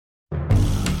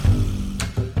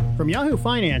From Yahoo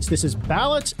Finance, this is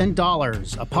Ballots and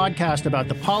Dollars, a podcast about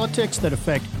the politics that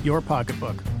affect your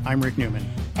pocketbook. I'm Rick Newman.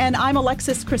 And I'm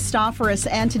Alexis Christoforous,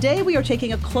 and today we are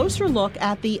taking a closer look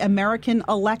at the American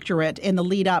electorate in the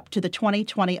lead up to the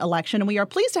 2020 election. And we are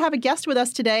pleased to have a guest with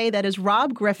us today. That is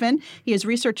Rob Griffin. He is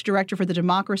Research Director for the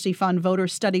Democracy Fund Voter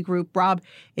Study Group. Rob,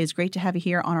 it is great to have you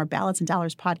here on our Ballots and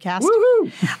Dollars podcast.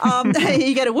 Woohoo!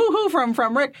 You get a woohoo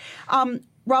from Rick.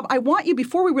 Rob, I want you,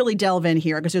 before we really delve in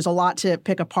here, because there's a lot to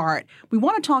pick apart, we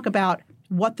want to talk about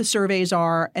what the surveys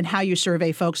are and how you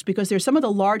survey folks, because they're some of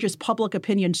the largest public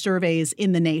opinion surveys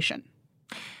in the nation.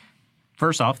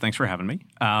 First off, thanks for having me.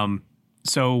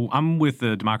 So I'm with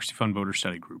the Democracy Fund Voter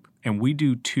Study Group, and we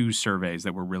do two surveys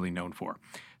that we're really known for.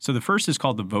 So the first is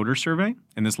called the Voter Survey,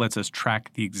 and this lets us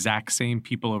track the exact same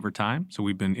people over time. So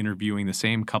we've been interviewing the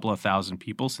same couple of thousand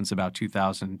people since about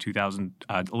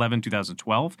 2011,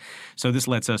 2012. So this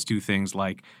lets us do things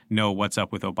like know what's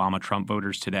up with Obama-Trump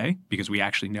voters today, because we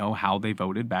actually know how they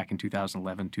voted back in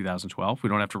 2011, 2012. We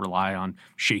don't have to rely on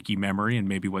shaky memory and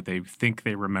maybe what they think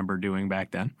they remember doing back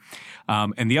then.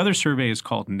 And the other survey is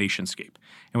called Nationscape.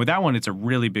 And with that one, it's a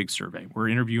really big survey. We're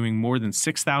interviewing more than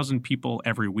 6,000 people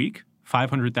every week.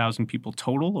 500,000 people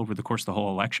total over the course of the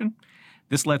whole election.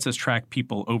 This lets us track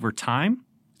people over time.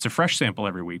 It's a fresh sample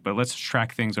every week, but it lets us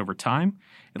track things over time.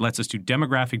 It lets us do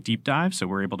demographic deep dives, so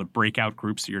we're able to break out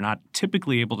groups that you're not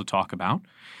typically able to talk about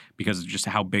because of just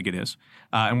how big it is.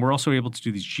 And we're also able to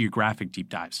do these geographic deep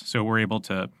dives. So we're able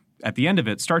to, at the end of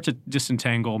it, start to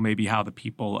disentangle maybe how the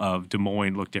people of Des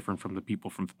Moines look different from the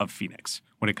people of Phoenix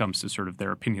when it comes to sort of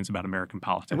their opinions about American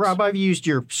politics. Rob, I've used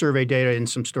your survey data in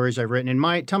some stories I've written.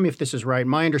 And tell me if this is right.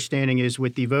 My understanding is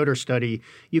with the voter study,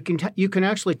 you can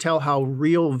actually tell how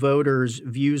real voters'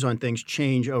 views on things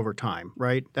change over time,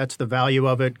 right? That's the value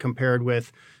of it compared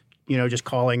with just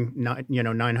calling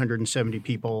 970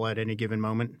 people at any given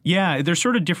moment? Yeah, they're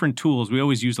sort of different tools. We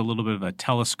always use a little bit of a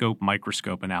telescope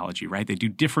microscope analogy, right? They do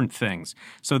different things.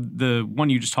 So the one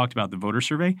you just talked about, the voter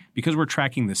survey, because we're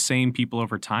tracking the same people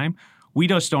over time, we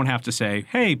just don't have to say,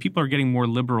 hey, people are getting more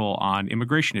liberal on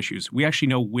immigration issues. We actually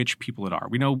know which people it are.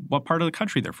 We know what part of the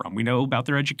country they're from. We know about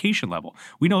their education level.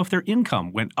 We know if their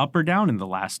income went up or down in the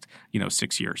last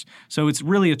 6 years. So it's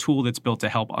really a tool that's built to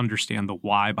help understand the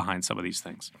why behind some of these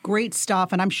things. Great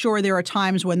stuff. And I'm sure there are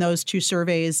times when those two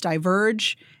surveys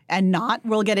diverge and not.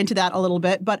 We'll get into that a little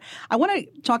bit. But I want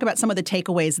to talk about some of the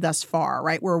takeaways thus far,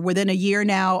 right? We're within a year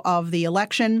now of the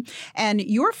election. And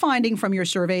you're finding from your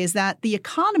surveys that the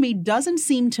economy doesn't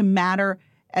seem to matter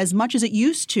as much as it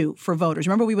used to for voters.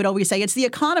 Remember, we would always say it's the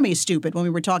economy, stupid, when we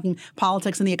were talking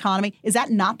politics and the economy. Is that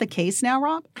not the case now,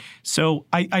 Rob? So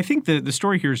I think the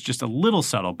story here is just a little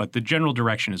subtle, but the general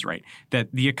direction is right, that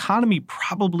the economy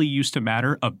probably used to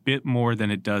matter a bit more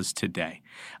than it does today.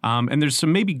 And there's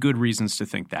some maybe good reasons to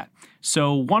think that.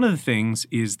 So one of the things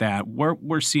is that what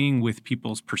we're seeing with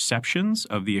people's perceptions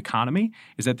of the economy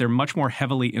is that they're much more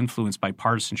heavily influenced by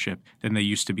partisanship than they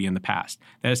used to be in the past.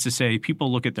 That is to say,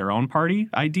 people look at their own party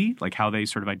ID, like how they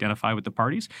sort of identify with the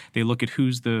parties. They look at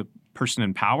who's the person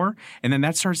in power, and then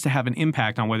that starts to have an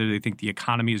impact on whether they think the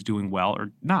economy is doing well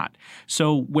or not.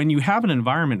 So when you have an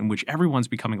environment in which everyone's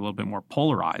becoming a little bit more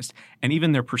polarized, and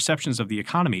even their perceptions of the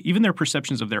economy, even their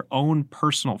perceptions of their own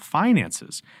personal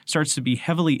finances starts to be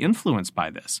heavily influenced by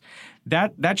this,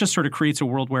 that just sort of creates a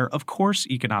world where, of course,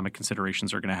 economic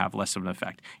considerations are going to have less of an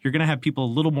effect. You're going to have people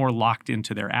a little more locked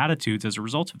into their attitudes as a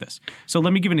result of this. So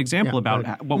let me give an example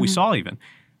about what we saw even.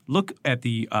 Look at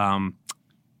the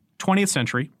 20th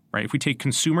century. Right? If we take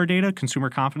consumer data, consumer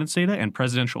confidence data, and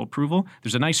presidential approval,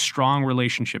 there's a nice strong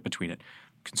relationship between it.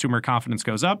 Consumer confidence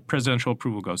goes up, presidential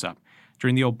approval goes up.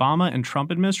 During the Obama and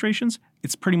Trump administrations,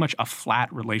 it's pretty much a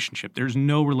flat relationship. There's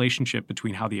no relationship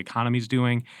between how the economy is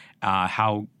doing,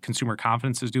 how consumer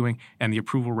confidence is doing, and the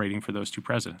approval rating for those two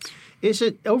presidents. Is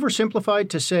it oversimplified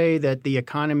to say that the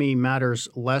economy matters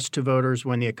less to voters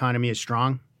when the economy is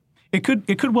strong? It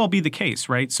could well be the case,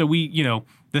 right? So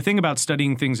the thing about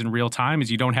studying things in real time is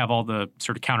you don't have all the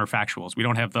sort of counterfactuals. We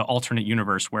don't have the alternate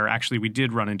universe where actually we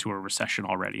did run into a recession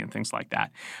already and things like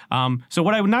that. So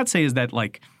what I would not say is that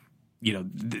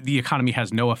the economy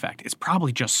has no effect. It's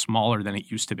probably just smaller than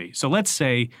it used to be. So let's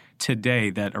say today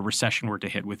that a recession were to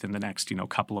hit within the next,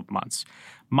 couple of months.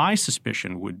 My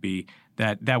suspicion would be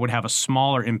that would have a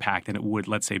smaller impact than it would,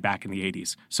 let's say, back in the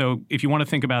 80s. So if you want to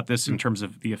think about this in terms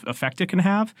of the effect it can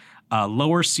have,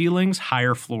 lower ceilings,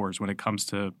 higher floors when it comes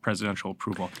to presidential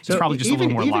approval. It's probably just a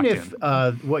little more locked in. Even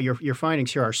if what your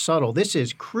findings here are subtle, this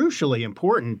is crucially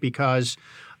important because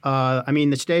I mean,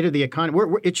 the state of the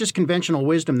economy, it's just conventional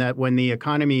wisdom that when the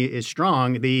economy is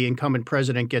strong, the incumbent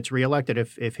president gets reelected.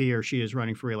 If he or she is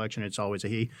running for reelection, it's always a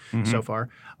he so far.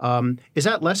 Is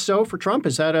that less so for Trump?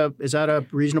 Is that a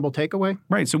reasonable takeaway?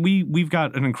 Right. So we've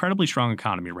got an incredibly strong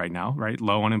economy right now, right?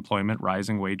 Low unemployment,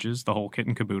 rising wages, the whole kit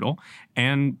and caboodle.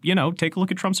 And, take a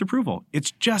look at Trump's approval.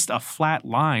 It's just a flat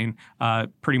line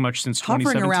pretty much since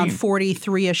 2017. Hovering around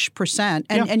 43-ish%.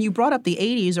 And you brought up the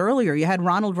 80s earlier. You had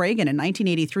Ronald Reagan in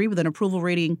 1983 with an approval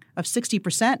rating of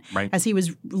 60% as he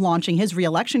was launching his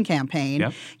reelection campaign.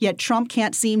 Yep. Yet Trump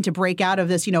can't seem to break out of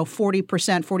this, 40%,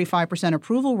 45%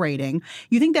 approval rating.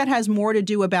 You think that has more to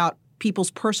do about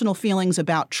people's personal feelings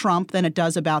about Trump than it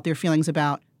does about their feelings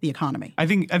about the economy? I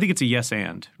think it's a yes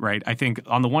and, right? I think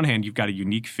on the one hand, you've got a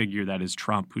unique figure that is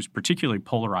Trump, who's particularly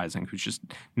polarizing, who's just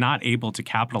not able to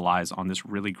capitalize on this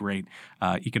really great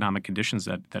economic conditions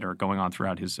that are going on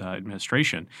throughout his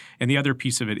administration. And the other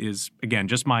piece of it is, again,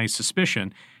 just my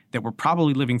suspicion that we're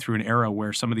probably living through an era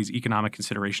where some of these economic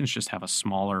considerations just have a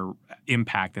smaller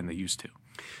impact than they used to.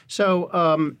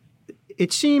 So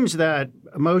it seems that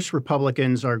most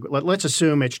Republicans are, let's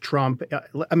assume it's Trump.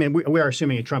 I mean, we are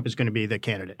assuming Trump is going to be the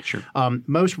candidate. Sure.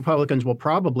 Most Republicans will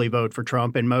probably vote for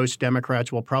Trump, and most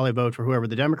Democrats will probably vote for whoever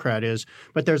the Democrat is.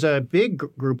 But there's a big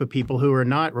group of people who are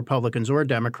not Republicans or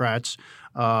Democrats.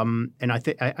 And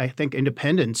I think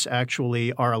independents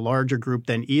actually are a larger group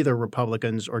than either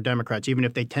Republicans or Democrats, even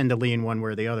if they tend to lean one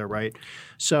way or the other, right?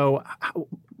 So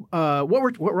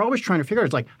what we're always trying to figure out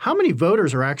is, like, how many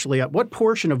voters are actually up? What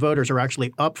portion of voters are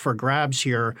actually up for grabs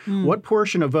here? What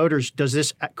portion of voters does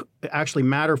this actually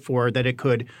matter for that it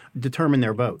could determine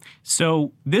their vote?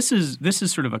 So this is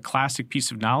sort of a classic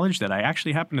piece of knowledge that I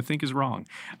actually happen to think is wrong.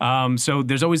 So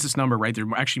there's always this number, right? There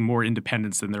are actually more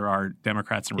independents than there are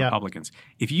Democrats and Republicans.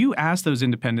 If you ask those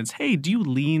independents, hey, do you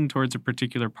lean towards a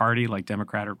particular party like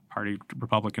Democrat or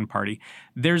Republican Party?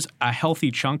 There's a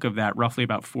healthy chunk of that, roughly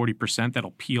about 40%,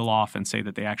 that'll peel off and say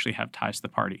that they actually have ties to the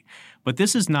party. But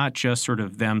this is not just sort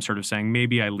of them sort of saying,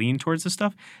 maybe I lean towards this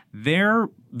stuff.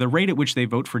 The rate at which they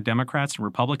vote for Democrats and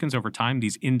Republicans over time,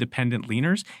 these independent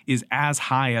leaners, is as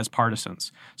high as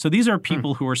partisans. So these are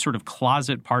people who are sort of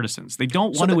closet partisans. They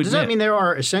don't want to admit. Does that mean there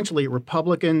are essentially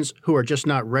Republicans who are just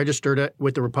not registered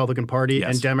with the Republican Party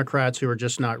and Democrats who are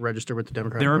just not registered with the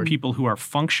Democratic Party? There are people who are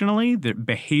functionally,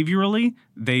 behaviorally,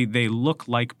 they look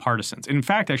like partisans. And in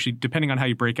fact, actually, depending on how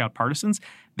you break out partisans,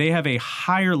 they have a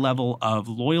higher level of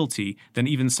loyalty than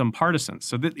even some partisans.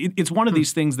 So it's one of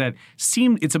these things that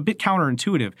it's a bit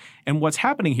counterintuitive. And what's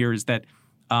happening here is that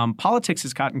politics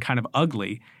has gotten kind of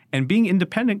ugly, and being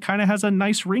independent kind of has a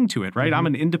nice ring to it, right? I'm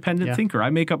an independent thinker. I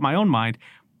make up my own mind.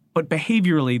 But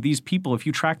behaviorally, these people, if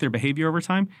you track their behavior over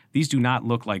time, these do not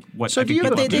look like what I think.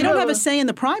 But they don't have a say in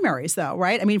the primaries, though,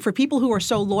 right? I mean, for people who are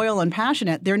so loyal and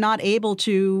passionate, they're not able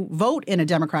to vote in a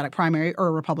Democratic primary or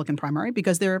a Republican primary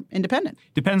because they're independent.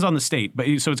 Depends on the state.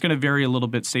 So it's going to vary a little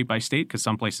bit state by state because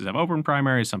some places have open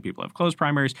primaries, some people have closed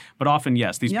primaries. But often,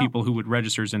 yes, these people who would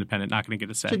register as independent not going to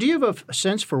get a say. So do you have a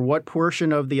sense for what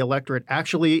portion of the electorate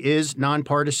actually is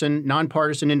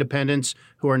nonpartisan independents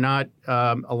who are not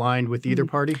aligned with either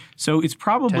party? So it's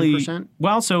probably 10%?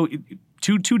 Well, so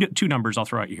two numbers I'll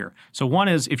throw at you here. So one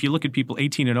is if you look at people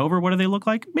 18 and over, what do they look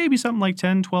like? Maybe something like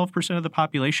 10, 12% of the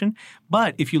population.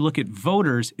 But if you look at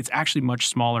voters, it's actually much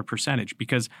smaller percentage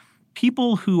because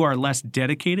people who are less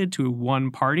dedicated to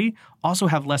one party also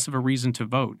have less of a reason to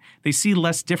vote. They see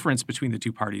less difference between the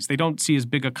two parties. They don't see as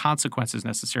big a consequences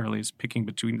necessarily as picking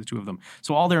between the two of them.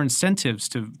 So all their incentives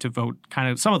to vote kind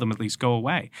of, some of them at least, go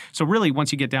away. So really,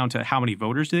 once you get down to how many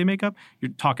voters do they make up,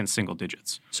 you're talking single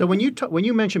digits. So when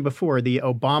you mentioned before the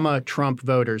Obama-Trump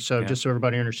voters, so just so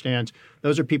everybody understands,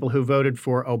 those are people who voted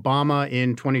for Obama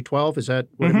in 2012. Is that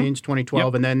what it means,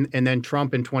 2012? Yep. And then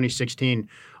Trump in 2016.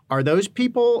 Are those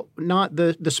people not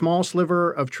the small sliver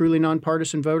of truly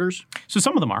nonpartisan voters? So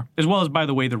some of them are, as well as, by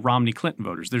the way, the Romney-Clinton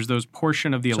voters. There's those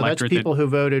portion of the electorate. So that's people who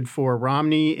voted for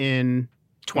Romney in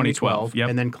 2012 yep.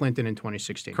 and then Clinton in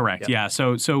 2016. Correct, yep. yeah.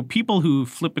 So people who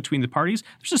flip between the parties,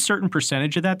 there's a certain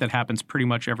percentage of that happens pretty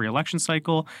much every election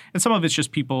cycle. And some of it's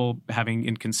just people having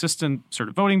inconsistent sort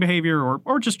of voting behavior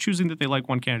or just choosing that they like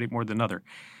one candidate more than another.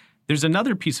 There's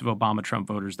another piece of Obama-Trump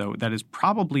voters, though, that is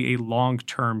probably a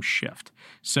long-term shift.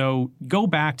 So go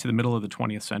back to the middle of the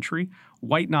 20th century.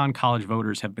 white non-college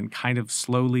voters have been kind of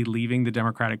slowly leaving the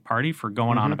Democratic Party for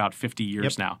going on about 50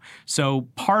 years now. So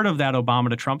part of that Obama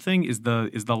to Trump thing is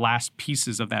the last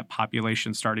pieces of that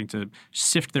population starting to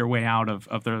sift their way out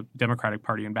of the Democratic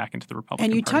Party and back into the Republican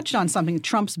And you Party. touched on something,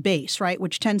 Trump's base, right,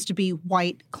 which tends to be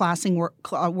white,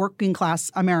 working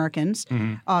class Americans.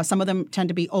 Some of them tend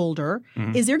to be older.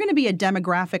 Is there going to be a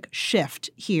demographic shift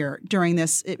here during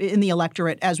this in the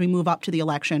electorate as we move up to the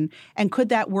election? And could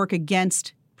that work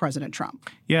against President Trump?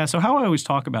 Yeah, so how I always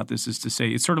talk about this is to say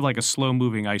it's sort of like a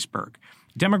slow-moving iceberg.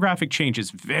 Demographic change is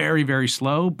very, very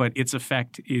slow, but its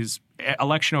effect is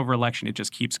election over election. It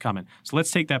just keeps coming. So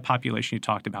let's take that population you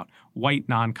talked about, white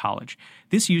non-college.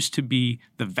 This used to be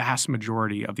the vast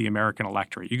majority of the American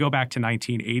electorate. You go back to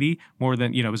 1980, more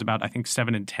than, it was about, I think,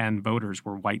 7 in 10 voters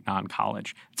were white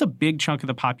non-college. It's a big chunk of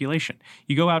the population.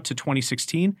 You go out to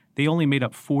 2016, they only made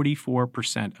up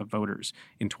 44% of voters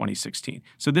in 2016.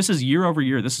 So this is year over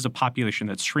year. This is a population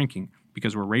that's shrinking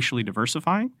because we're racially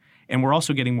diversifying. And we're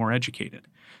also getting more educated.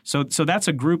 So that's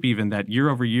a group even that year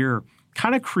over year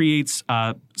kind of creates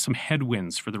some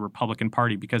headwinds for the Republican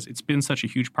Party because it's been such a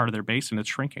huge part of their base and it's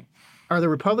shrinking. Are the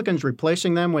Republicans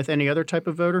replacing them with any other type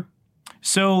of voter?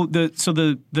 So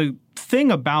the thing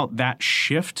about that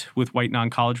shift with white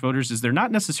non-college voters is they're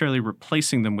not necessarily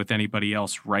replacing them with anybody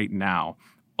else right now,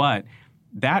 but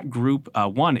that group,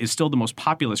 one, is still the most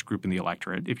populous group in the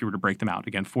electorate, if you were to break them out.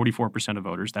 Again, 44% of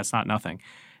voters, that's not nothing.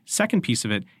 Second piece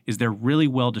of it is they're really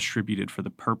well distributed for the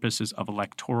purposes of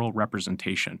electoral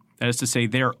representation. That is to say,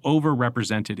 they're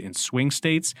overrepresented in swing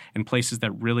states and places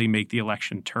that really make the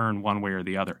election turn one way or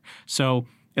the other. So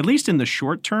at least in the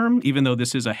short term, even though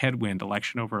this is a headwind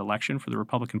election over election for the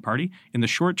Republican Party, in the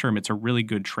short term, it's a really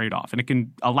good trade-off. And it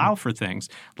can allow for things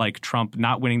like Trump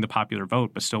not winning the popular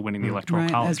vote, but still winning the Electoral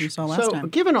College. As we saw last time. So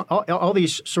given all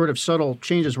these sort of subtle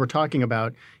changes we're talking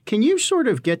about, can you sort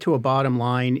of get to a bottom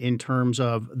line in terms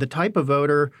of the type of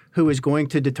voter who is going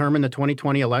to determine the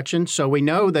 2020 election? So we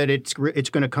know that it's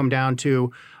going to come down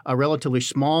to a relatively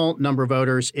small number of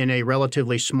voters in a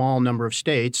relatively small number of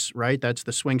states, right? That's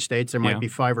the swing states. There might be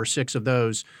 5 or 6 of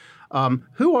those.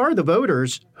 Who are the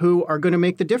voters who are going to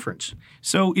make the difference?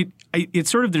 So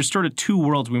there's sort of two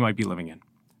worlds we might be living in.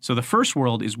 So the first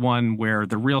world is one where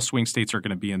the real swing states are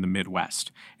going to be in the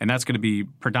Midwest. And that's going to be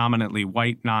predominantly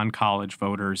white non-college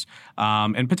voters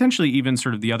and potentially even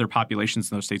sort of the other populations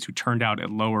in those states who turned out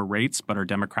at lower rates but are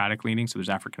Democratic leaning. So there's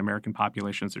African-American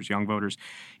populations, there's young voters.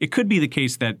 It could be the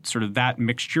case that sort of that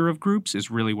mixture of groups is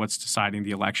really what's deciding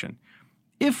the election.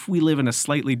 If we live in a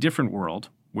slightly different world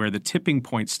where the tipping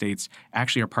point states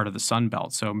actually are part of the Sun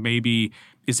Belt, so maybe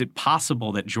is it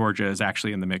possible that Georgia is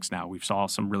actually in the mix now? We saw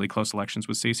some really close elections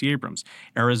with Stacey Abrams.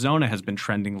 Arizona has been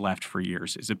trending left for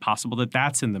years. Is it possible that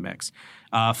that's in the mix?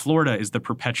 Florida is the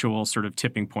perpetual sort of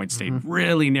tipping point state,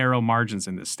 really narrow margins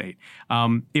in this state.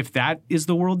 If that is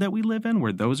the world that we live in,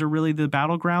 where those are really the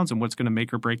battlegrounds and what's going to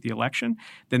make or break the election,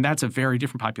 then that's a very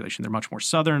different population. They're much more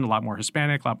Southern, a lot more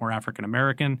Hispanic, a lot more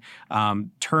African-American.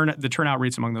 The turnout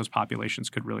rates among those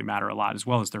populations could really matter a lot, as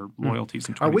well as their loyalties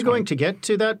in 2020. Are we going to get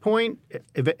to that point?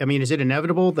 Is it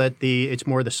inevitable that it's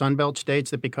more the Sun Belt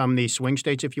states that become the swing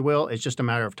states, if you will? It's just a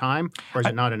matter of time, or is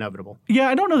it not inevitable? Yeah,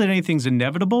 I don't know that anything's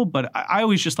inevitable, but I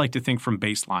always just like to think from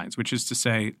baselines, which is to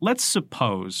say, let's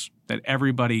suppose that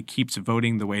everybody keeps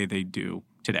voting the way they do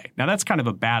today. Now, that's kind of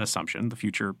a bad assumption. The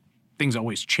future, things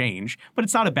always change, but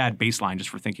it's not a bad baseline just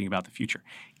for thinking about the future.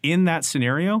 In that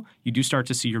scenario, you do start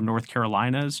to see your North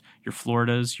Carolinas, your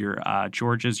Floridas, your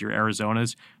Georgias, your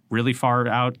Arizonas, really far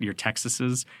out, your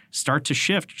Texases, start to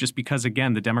shift just because,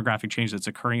 again, the demographic change that's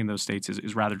occurring in those states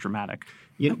is rather dramatic.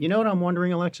 You know what I'm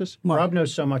wondering, Alexis? Rob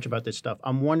knows so much about this stuff.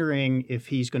 I'm wondering if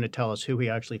he's going to tell us who he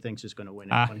actually thinks is going to win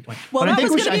in 2020. Well, that was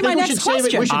going to be my next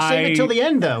question. We should save it till the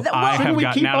end, though. I have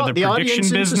gotten out of the prediction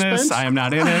business. I am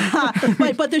not in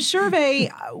it. But the survey,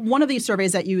 one of these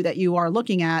surveys that you are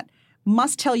looking at,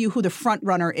 must tell you who the front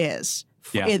runner is.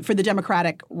 For the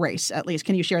Democratic race, at least.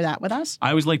 Can you share that with us?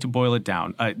 I always like to boil it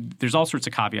down. There's all sorts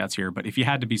of caveats here, but if you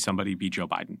had to be somebody, be Joe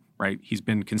Biden, right? He's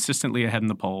been consistently ahead in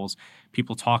the polls.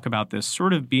 People talk about this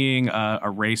sort of being a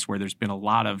race where there's been a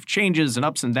lot of changes and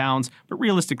ups and downs, but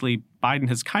realistically, Biden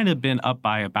has kind of been up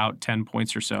by about 10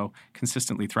 points or so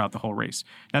consistently throughout the whole race.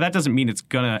 Now, that doesn't mean it's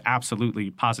going to absolutely,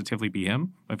 positively be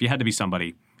him, but if you had to be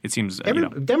somebody, it seems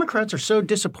Democrats are so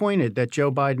disappointed that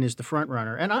Joe Biden is the front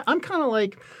runner. And I'm kind of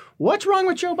like, What's wrong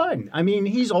with Joe Biden? I mean,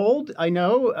 he's old, I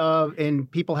know,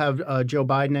 and people have Joe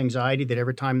Biden anxiety that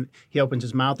every time he opens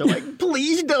his mouth, they're like,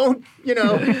 please don't,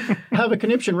 have a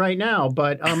conniption right now.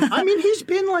 But, I mean, he's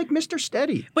been like Mr.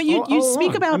 Steady. But you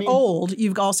speak along. about old.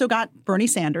 You've also got Bernie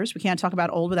Sanders. We can't talk about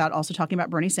old without also talking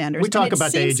about Bernie Sanders. We talk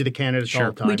about the age of the candidates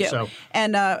all the time. We do. So.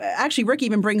 And actually, Rick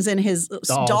even brings in his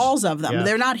dolls of them. Yeah.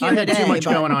 They're not here I had today. too much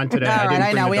going on today. All right,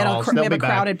 I know. We have a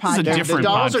crowded This is podcast. a different The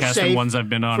dolls are podcast safe than ones I've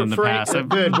been on in the past.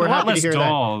 Good. We're happy to less hear that.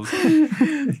 dolls.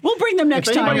 We'll bring them next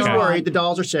If time. anybody's you're on. worried, the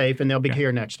dolls are safe, and they'll be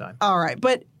here next time. All right.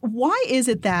 But why is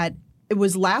it that it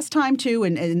was last time, too,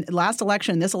 and last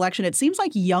election, this election, it seems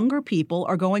like younger people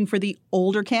are going for the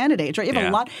older candidates, right? You have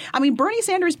a lot. I mean, Bernie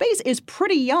Sanders' base is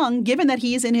pretty young, given that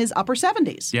he's in his upper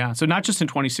 70s. Yeah. So not just in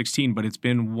 2016, but it's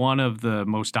been one of the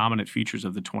most dominant features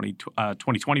of the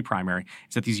 2020 primary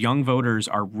is that these young voters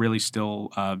are really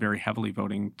still very heavily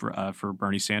voting for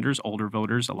Bernie Sanders. Older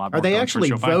voters, a lot more. Are they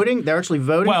actually voting? They're actually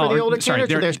voting for the older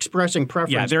candidates, or they're expressing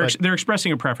preference? Yeah, they're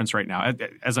expressing a preference right now.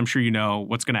 As I'm sure you know,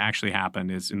 what's going to actually happen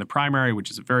is in the primary,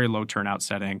 which is a very low turnout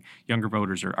setting, younger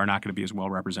voters are not going to be as well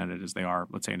represented as they are,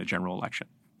 let's say, in a general election.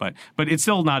 But it's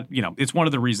still not, it's one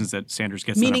of the reasons that Sanders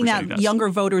gets meaning the numbers that younger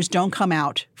voters don't come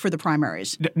out for the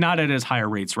primaries. Not at as higher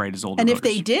rates, right, as older and voters. if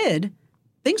they did,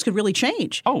 things could really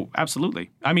change. Oh,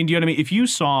 absolutely. I mean, do you know what I mean? If you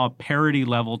saw parity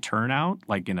level turnout,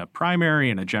 like in a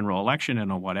primary, in a general election,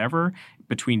 and a whatever,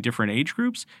 between different age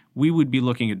groups, we would be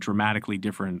looking at dramatically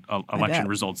different election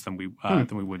results than we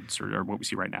would or what we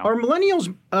see right now. Are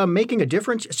millennials making a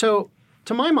difference? So,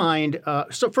 to my mind,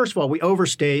 so first of all, we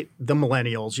overstate the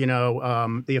millennials.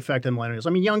 The effect of millennials. I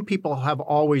mean, young people have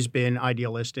always been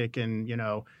idealistic and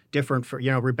different for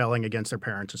rebelling against their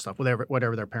parents and stuff,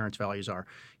 whatever their parents' values are.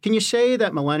 Can you say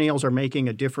that millennials are making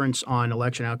a difference on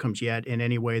election outcomes yet in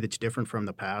any way that's different from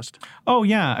the past? Oh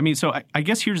yeah, I mean, so I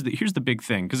guess here's the big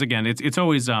thing, because again, it's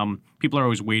always people are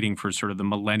always waiting for sort of the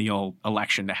millennial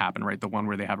election to happen, right? The one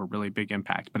where they have a really big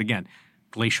impact. But again,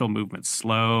 glacial movements,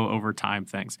 slow over time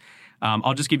things.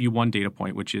 I'll just give you one data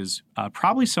point, which is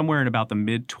probably somewhere in about the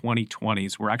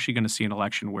mid-2020s, we're actually going to see an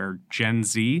election where Gen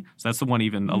Z, so that's the one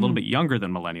even a little bit younger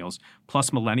than millennials, plus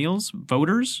millennials,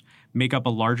 voters, make up a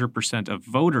larger percent of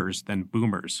voters than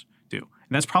boomers do.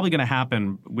 And that's probably going to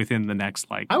happen within the next,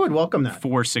 I would welcome that.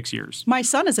 4 or 6 years. My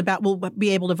son will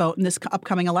be able to vote in this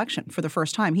upcoming election for the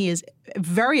first time. He is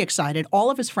very excited. All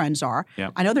of his friends are.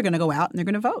 Yep. I know they're going to go out and they're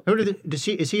going to vote.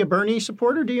 Is he a Bernie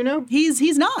supporter? Do you know?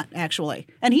 He's not, actually.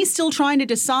 And he's still trying to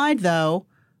decide, though,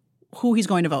 who he's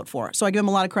going to vote for. So I give him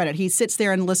a lot of credit. He sits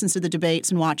there and listens to the debates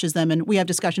and watches them, and we have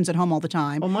discussions at home all the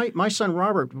time. Well, my son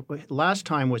Robert, last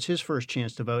time was his first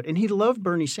chance to vote, and he loved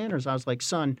Bernie Sanders. I was like,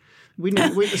 son, we are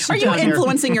you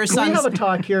influencing your son? We have a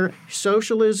talk here,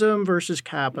 socialism versus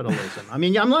capitalism. I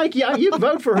mean, I'm like, yeah, you can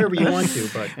vote for whoever you want to,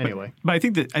 but anyway. But I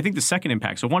think the second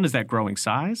impact, so one is that growing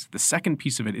size. The second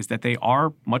piece of it is that they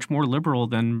are much more liberal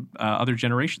than other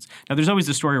generations. Now, there's always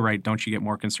the story, right, don't you get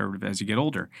more conservative as you get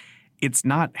older? It's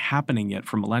not happening yet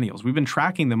for millennials. We've been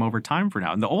tracking them over time for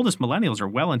now. And the oldest millennials are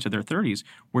well into their 30s.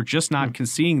 We're just not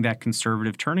seeing that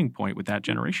conservative turning point with that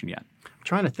generation yet. I'm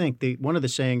trying to think. One of the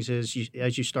sayings is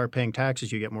as you start paying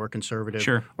taxes, you get more conservative.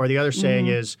 Sure. Or the other saying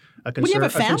is a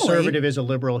conservative is a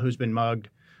liberal who's been mugged.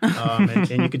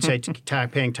 And you could say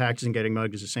paying taxes and getting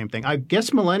mugged is the same thing. I guess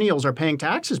millennials are paying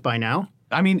taxes by now.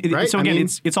 I mean, right? So again,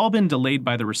 it's all been delayed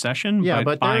by the recession,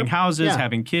 but buying houses,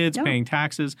 having kids, paying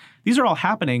taxes. These are all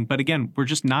happening. But again, we're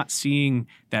just not seeing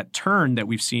that turn that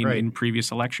we've seen in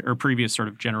previous election or previous sort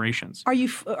of generations. Are you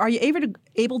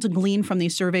able to glean from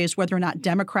these surveys whether or not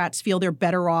Democrats feel they're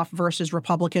better off versus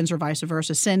Republicans or vice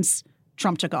versa since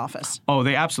Trump took office? Oh,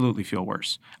 they absolutely feel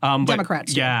worse.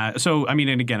 Democrats. Yeah. So, I mean,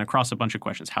 and again, across a bunch of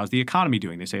questions, how's the economy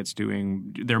doing? They say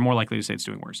they're more likely to say it's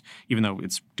doing worse, even though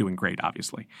it's doing great,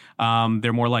 obviously.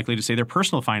 They're more likely to say their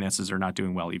personal finances are not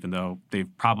doing well, even though they've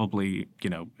probably,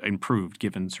 improved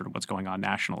given sort of what's going on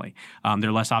nationally.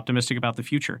 They're less optimistic about the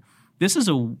future. This is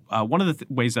one of the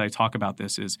ways that I talk about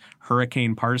this is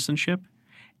hurricane partisanship.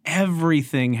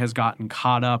 Everything has gotten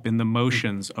caught up in the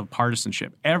motions of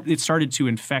partisanship. It started to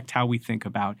infect how we think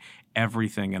about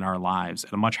everything in our lives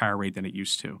at a much higher rate than it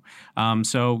used to.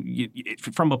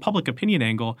 From a public opinion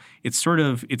angle, it's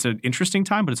an interesting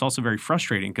time, but it's also very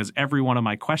frustrating because every one of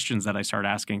my questions that I start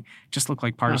asking just look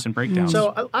like partisan breakdowns.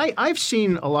 So I've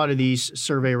seen a lot of these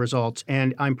survey results,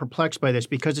 and I'm perplexed by this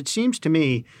because it seems to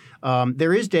me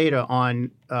there is data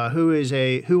on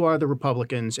who are the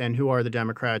Republicans and who are the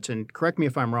Democrats. And correct me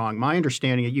if I'm wrong. My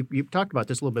understanding, you've talked about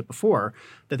this a little bit before,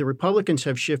 that the Republicans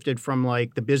have shifted from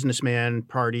like the businessman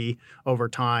party over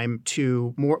time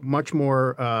to much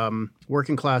more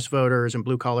working class voters and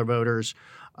blue collar voters.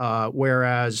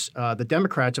 Whereas the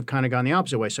Democrats have kind of gone the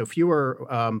opposite way. So fewer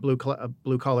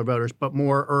blue collar voters, but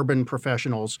more urban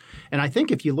professionals. And I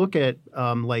think if you look at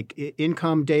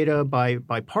income data by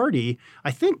party,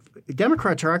 I think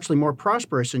Democrats are actually more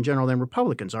prosperous in general than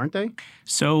Republicans, aren't they?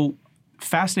 So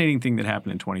fascinating thing that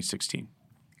happened in 2016.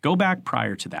 Go back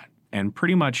prior to that. And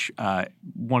pretty much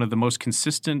one of the most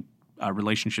consistent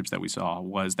relationships that we saw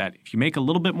was that if you make a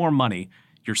little bit more money,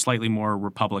 you're slightly more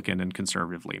Republican and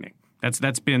conservative leaning.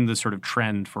 That's been the sort of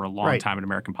trend for a long time in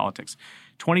American politics.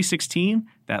 2016,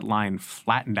 that line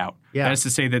flattened out. Yeah. That is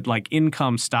to say that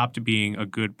income stopped being a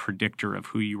good predictor of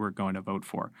who you were going to vote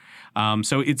for.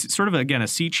 So it's sort of, again, a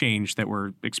sea change that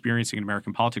we're experiencing in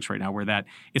American politics right now where that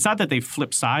it's not that they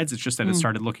flipped sides, it's just that it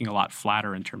started looking a lot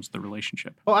flatter in terms of the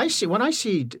relationship. Well, when I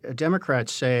see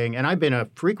Democrats saying, and I've been a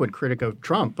frequent critic of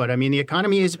Trump, but I mean, the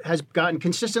economy has gotten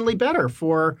consistently better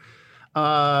for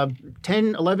 10,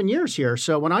 11 years here.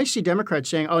 So when I see Democrats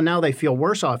saying, oh, now they feel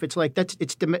worse off, it's like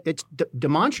it's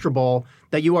demonstrable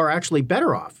that you are actually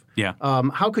better off. Yeah.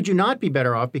 How could you not be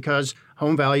better off? Because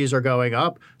home values are going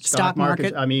up. Stock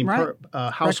market. I mean,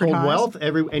 household wealth,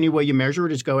 any way you measure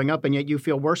it is going up, and yet you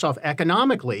feel worse off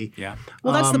economically. Yeah.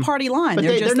 Well, that's the party line. But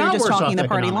they're just talking the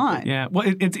party line. Yeah. Well,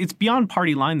 it's beyond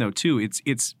party line, though, too.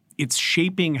 It's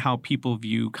shaping how people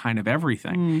view kind of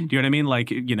everything. Do you know what I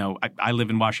mean? I live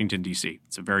in Washington, D.C.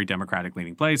 It's a very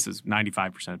Democratic-leaning place.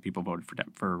 95% of people voted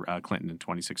for Clinton in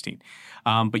 2016.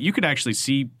 But you could actually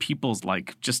see people's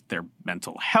just their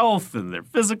mental health and their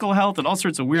physical health and all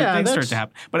sorts of weird things start to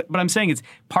happen. But I'm saying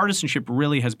partisanship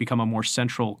really has become a more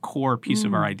central core piece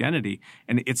of our identity,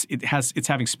 and it's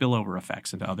having spillover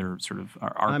effects into other sort of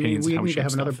our opinions. We and how need to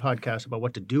have another podcast about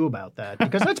what to do about that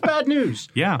because that's bad news.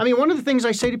 Yeah. I mean, one of the things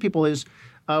I say to people is,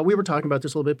 we were talking about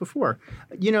this a little bit before.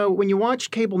 When you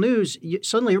watch cable news,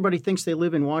 suddenly everybody thinks they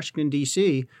live in Washington,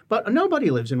 D.C., but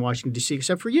nobody lives in Washington, D.C.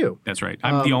 except for you. That's right.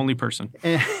 I'm the only person.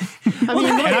 And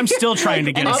I'm still trying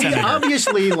to get a senator.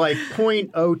 Obviously,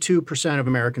 0.02% of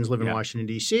Americans live in Washington,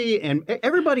 D.C., and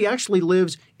everybody actually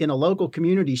lives in a local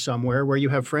community somewhere where you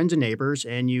have friends and neighbors,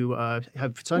 and you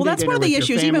have Sunday dinner with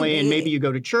your family, and maybe you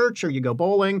go to church or you go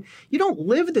bowling. You don't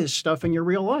live this stuff in your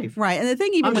real life. Right. And the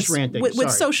thing even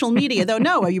with social media,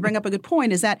 though, you bring up a good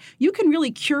point, is that you can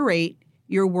really curate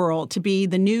your world to be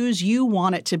the news you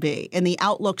want it to be and the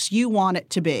outlooks you want it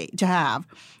to have.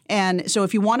 And so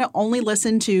if you want to only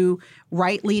listen to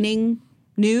right-leaning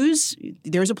news,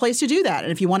 there's a place to do that.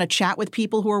 And if you want to chat with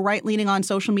people who are right-leaning on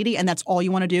social media and that's all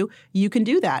you want to do, you can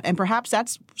do that. And perhaps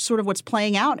that's sort of what's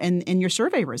playing out in your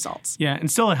survey results. Yeah,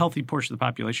 and still a healthy portion of the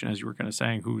population, as you were kind of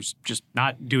saying, who's just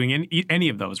not doing any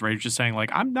of those, right? Just saying,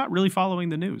 I'm not really following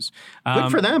the news. Good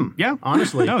for them. Yeah.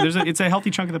 Honestly. No, it's a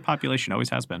healthy chunk of the population, always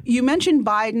has been. You mentioned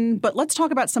Biden, but let's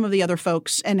talk about some of the other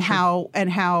folks and how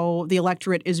the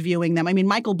electorate is viewing them. I mean,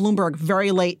 Michael Bloomberg,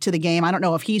 very late to the game. I don't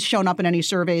know if he's shown up in any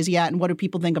surveys yet, and what do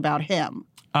people think about him?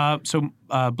 So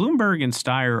Bloomberg and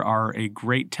Steyer are a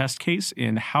great test case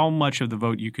in how much of the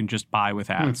vote you can just buy with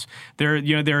ads.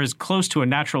 They're as close to a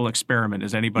natural experiment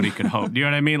as anybody could hope. Do you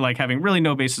know what I mean? Having really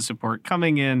no basis support,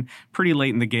 coming in pretty late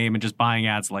in the game and just buying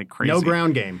ads like crazy. No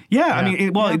ground game. Yeah. I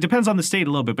mean, it depends on the state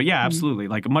a little bit, but yeah, absolutely.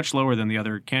 Much lower than the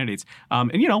other candidates.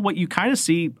 And what you kind of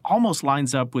see almost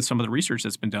lines up with some of the research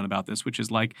that's been done about this, which is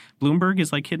Bloomberg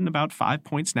is hidden about 5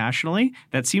 points nationally.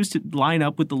 That seems to line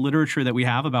up with the literature that we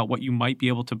have about what you might be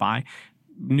able to buy.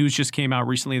 News just came out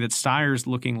recently that Steyer's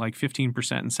looking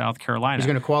 15% in South Carolina. He's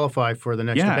going to qualify for the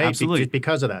next debate absolutely.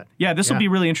 Because of that. Yeah, this will be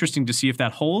really interesting to see if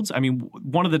that holds. I mean,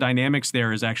 one of the dynamics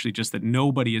there is actually just that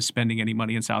nobody is spending any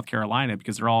money in South Carolina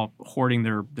because they're all hoarding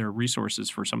their resources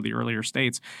for some of the earlier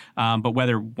states. But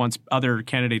whether once other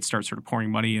candidates start sort of pouring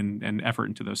money and effort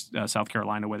into those South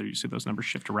Carolina, whether you see those numbers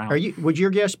shift around. Would your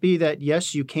guess be that,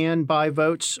 yes, you can buy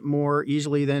votes more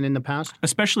easily than in the past?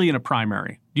 Especially in a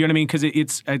primary. Do you know what I mean? Because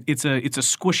it's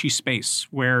a squishy space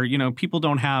where, people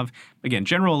don't have, again,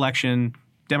 general election,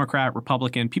 Democrat,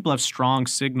 Republican, people have strong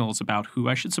signals about who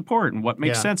I should support and what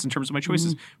makes sense in terms of my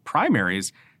choices.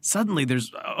 Primaries, suddenly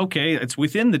it's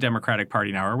within the Democratic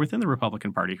Party now or within the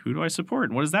Republican Party. Who do I support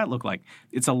and what does that look like?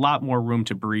 It's a lot more room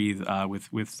to breathe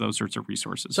with those sorts of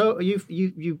resources. So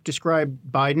you described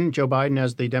Joe Biden,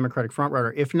 as the Democratic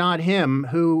frontrunner. If not him,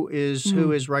 who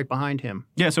is right behind him?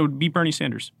 Yeah, so it would be Bernie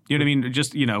Sanders. You know what I mean?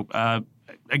 Just,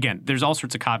 again, there's all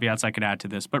sorts of caveats I could add to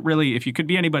this, but really, if you could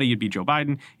be anybody, you'd be Joe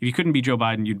Biden. If you couldn't be Joe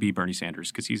Biden, you'd be Bernie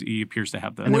Sanders because he appears to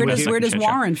have the. And where does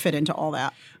Warren fit into all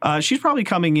that? She's probably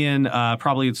coming in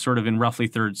sort of in roughly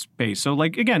third space. So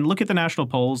again, look at the national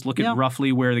polls. Look at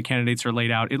roughly where the candidates are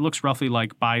laid out. It looks roughly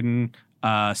like Biden,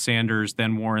 Sanders,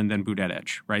 then Warren, then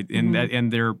Buttigieg, right?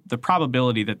 And the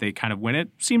probability that they kind of win it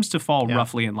seems to fall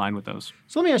roughly in line with those.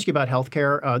 So let me ask you about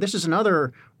healthcare. This is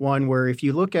another one where if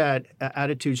you look at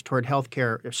attitudes toward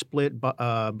healthcare split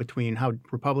between how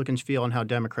Republicans feel and how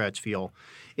Democrats feel,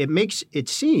 it makes it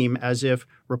seem as if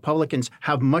Republicans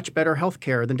have much better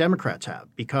healthcare than Democrats have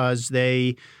because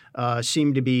they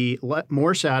seem to be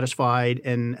more satisfied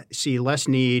and see less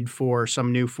need for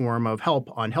some new form of help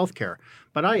on healthcare.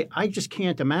 But I just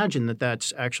can't imagine that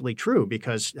that's actually true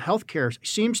because healthcare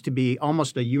seems to be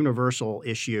almost a universal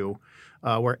issue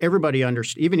where everybody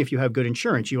understands, even if you have good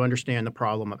insurance, you understand the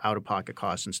problem of out-of-pocket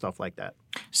costs and stuff like that.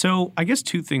 So I guess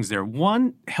two things there.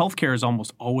 One, healthcare has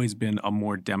almost always been a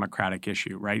more Democratic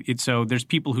issue, right? So there's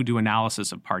people who do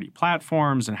analysis of party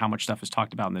platforms and how much stuff is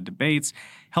talked about in the debates.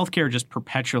 Healthcare just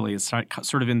perpetually is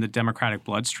sort of in the Democratic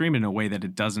bloodstream in a way that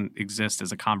it doesn't exist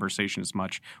as a conversation as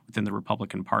much within the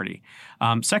Republican Party.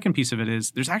 Second piece of it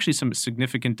is there's actually some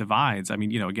significant divides. I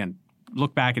mean, again,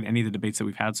 look back at any of the debates that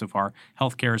we've had so far,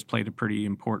 healthcare has played a pretty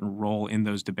important role in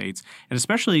those debates, and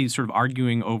especially sort of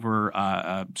arguing over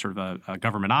a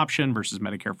government option versus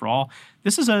Medicare for all.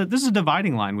 This is a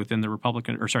dividing line within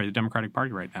the Democratic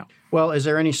Party right now. Well, is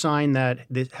there any sign that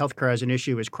the healthcare as an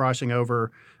issue is crossing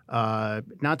over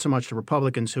not so much to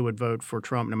Republicans who would vote for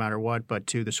Trump no matter what, but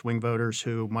to the swing voters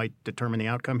who might determine the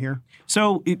outcome here?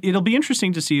 So it'll be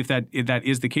interesting to see if that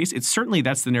is the case.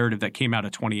 That's the narrative that came out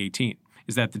of 2018.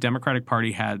 Is that the Democratic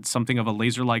Party had something of a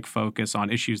laser-like focus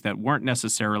on issues that weren't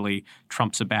necessarily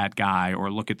Trump's a bad guy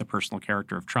or look at the personal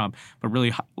character of Trump, but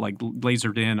really like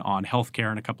lasered in on healthcare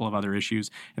and a couple of other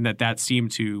issues, and that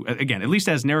seemed to, again, at least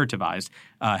as narrativized,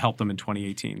 help them in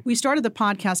 2018. We started the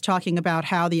podcast talking about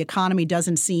how the economy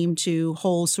doesn't seem to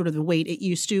hold sort of the weight it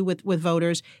used to with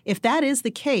voters. If that is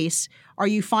the case, are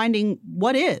you finding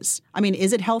what is? I mean,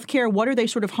 is it healthcare? What are they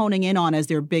sort of honing in on as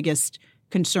their biggest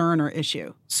concern or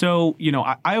issue? So,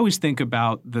 I always think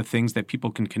about the things that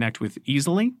people can connect with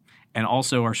easily and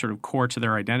also are sort of core to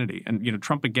their identity. And,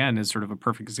 Trump, again, is sort of a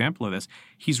perfect example of this.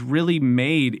 He's really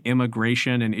made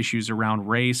immigration and issues around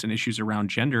race and issues around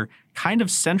gender kind of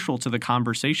central to the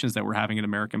conversations that we're having in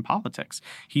American politics.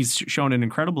 He's shown an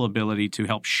incredible ability to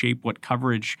help shape what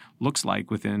coverage looks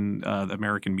like within the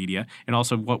American media and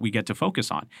also what we get to focus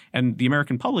on. And the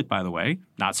American public, by the way,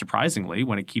 not surprisingly,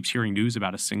 when it keeps hearing news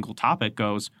about a single topic,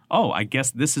 goes, oh, I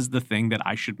guess this is the thing that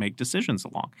I should make decisions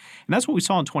along. And that's what we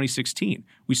saw in 2016.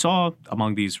 We saw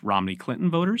among these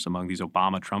Romney-Clinton voters, among these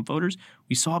Obama-Trump voters,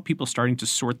 we saw people starting to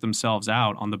sort themselves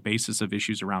out on the basis of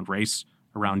issues around race,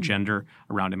 around gender,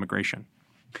 around immigration.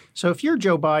 So if you're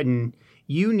Joe Biden,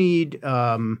 you need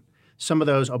some of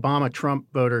those Obama-Trump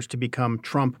voters to become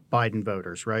Trump-Biden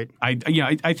voters, right?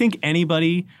 I think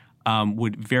anybody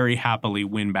would very happily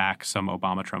win back some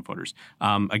Obama-Trump voters.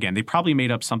 Again, they probably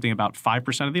made up something about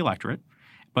 5% of the electorate,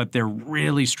 but they're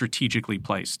really strategically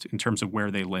placed in terms of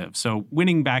where they live. So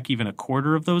winning back even a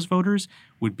quarter of those voters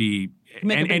would be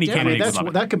any candidate.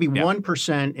 That could be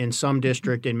 1% in some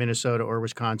district in Minnesota or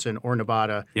Wisconsin or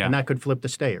Nevada, and that could flip the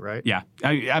state, right? Yeah.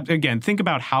 Again, think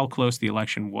about how close the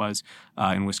election was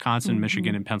in Wisconsin,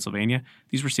 Michigan, and Pennsylvania.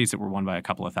 These were states that were won by a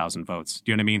couple of thousand votes.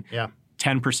 Do you know what I mean? Yeah.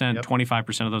 10%,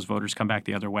 25% of those voters come back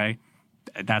the other way.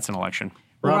 That's an election.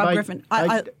 Rob Griffin.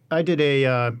 I did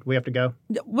a we have to go?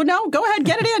 Well, no, go ahead.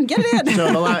 Get it in.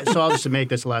 So I'll just make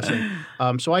this the last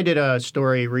thing. So I did a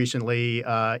story recently,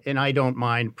 and I don't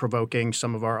mind provoking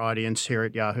some of our audience here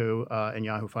at Yahoo and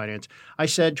Yahoo Finance. I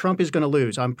said Trump is going to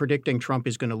lose. I'm predicting Trump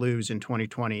is going to lose in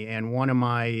 2020. And one of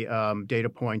my data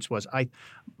points was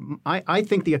I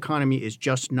think the economy is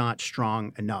just not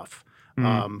strong enough.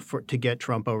 To get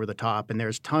Trump over the top. And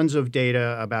there's tons of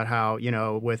data about how,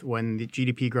 when the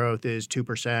GDP growth is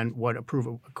 2%, what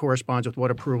approval corresponds with what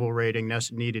approval rating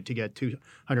needed to get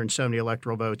 270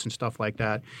 electoral votes and stuff like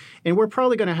that. And we're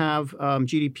probably going to have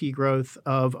GDP growth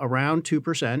of around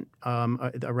 2%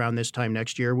 around this time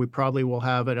next year. We probably will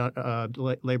have a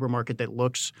labor market that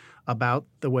looks about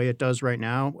the way it does right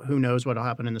now. Who knows what will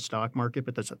happen in the stock market,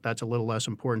 but that's a little less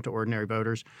important to ordinary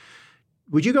voters.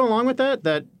 Would you go along with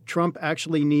that Trump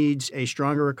actually needs a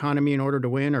stronger economy in order to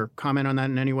win, or comment on that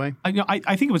in any way? I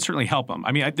think it would certainly help him.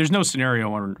 I mean, there's no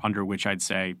scenario under which I'd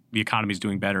say the economy is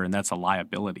doing better and that's a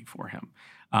liability for him.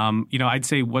 I'd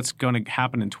say what's going to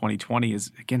happen in 2020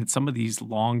 is, again, it's some of these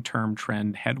long-term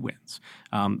trend headwinds.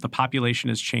 The population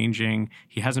is changing.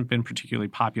 He hasn't been particularly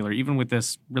popular. Even with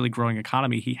this really growing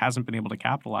economy, he hasn't been able to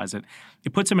capitalize it.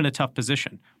 It puts him in a tough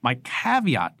position. My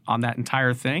caveat on that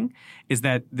entire thing is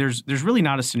that there's really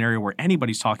not a scenario where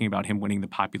anybody's talking about him winning the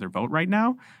popular vote right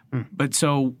now. But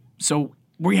so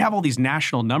we have all these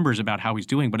national numbers about how he's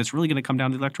doing, but it's really going to come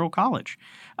down to the Electoral College.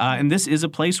 And this is a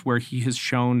place where he has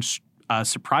shown a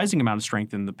surprising amount of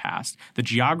strength in the past. The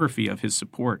geography of his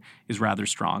support is rather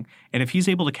strong. And if he's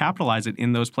able to capitalize it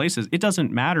in those places, it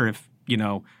doesn't matter if,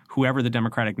 whoever the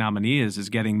Democratic nominee is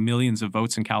getting millions of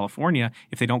votes in California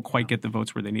if they don't quite get the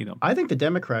votes where they need them. I think the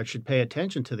Democrats should pay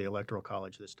attention to the Electoral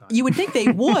College this time. You would think they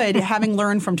would, having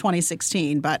learned from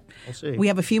 2016, but we'll see. We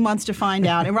have a few months to find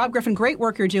out. And Rob Griffin, great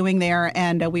work you're doing there,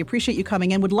 and we appreciate you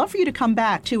coming in. Would love for you to come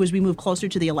back, too, as we move closer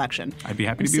to the election. I'd be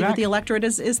happy to be see back. What the electorate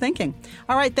is thinking.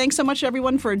 All right, thanks so much,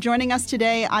 everyone, for joining us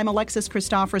today. I'm Alexis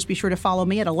Christophorous. Be sure to follow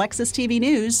me at Alexis TV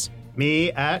News.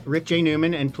 Me at Rick J.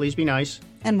 Newman, and please be nice.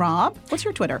 And Rob, what's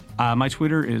your Twitter? My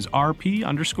Twitter is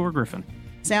RP_Griffin.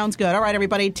 Sounds good. All right,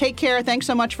 everybody, take care. Thanks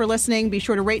so much for listening. Be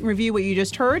sure to rate and review what you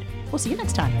just heard. We'll see you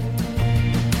next time.